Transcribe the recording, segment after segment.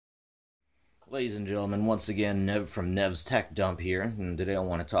Ladies and gentlemen, once again, Nev from Nev's Tech Dump here, and today I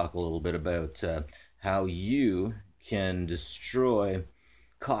want to talk a little bit about how you can destroy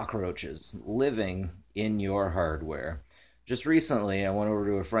cockroaches living in your hardware. Just recently, I went over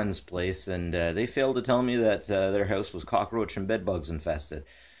to a friend's place, and they failed to tell me that their house was cockroach and bedbugs infested.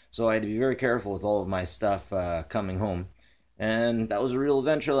 So I had to be very careful with all of my stuff coming home, and that was a real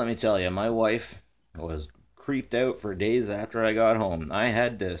adventure, let me tell you. My wife was creeped out for days after I got home. I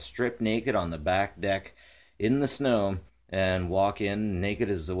had to strip naked on the back deck in the snow and walk in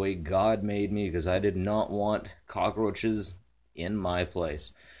naked as the way God made me because I did not want cockroaches in my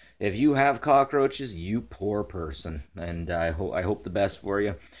place. If you have cockroaches, you poor person, and I hope the best for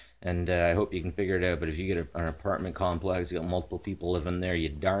you, and I hope you can figure it out. But if you get an apartment complex, you got multiple people living there, you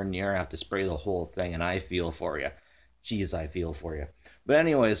darn near have to spray the whole thing, and I feel for you. Jeez, I feel for you. But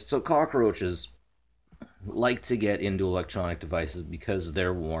anyways, so cockroaches like to get into electronic devices because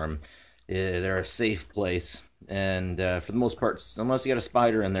they're warm. They're a safe place, and for the most part, unless you got a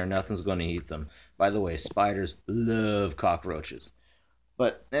spider in there, nothing's going to eat them. By the way, spiders love cockroaches.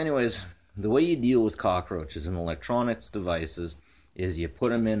 But anyways, the way you deal with cockroaches in electronics devices is you put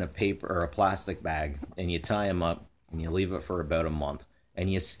them in a paper or a plastic bag, and you tie them up, and you leave it for about a month,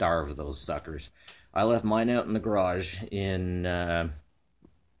 and you starve those suckers. I left mine out in the garage in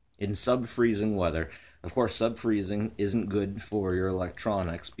sub-freezing weather. Of course, sub-freezing isn't good for your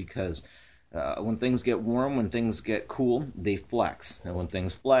electronics because when things get warm, when things get cool, they flex. And when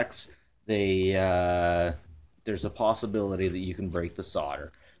things flex, there's a possibility that you can break the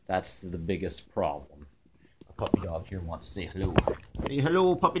solder. That's the biggest problem. A puppy dog here wants to say hello. Say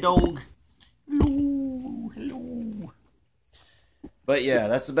hello, puppy dog. Hello, hello. But yeah,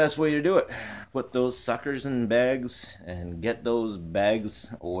 that's the best way to do it. Put those suckers in bags and get those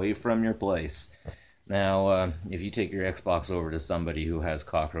bags away from your place. Now, if you take your Xbox over to somebody who has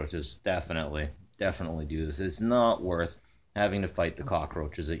cockroaches, definitely do this. It's not worth having to fight the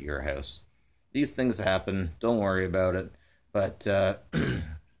cockroaches at your house. These things happen. Don't worry about it. But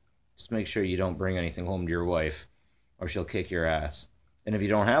just make sure you don't bring anything home to your wife, or she'll kick your ass. And if you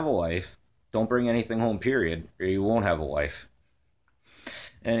don't have a wife, don't bring anything home, period, or you won't have a wife.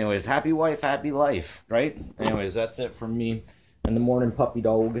 Anyways, happy wife, happy life, right? Anyways, that's it from me and the morning puppy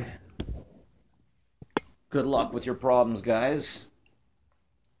dog. Good luck with your problems, guys.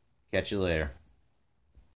 Catch you later.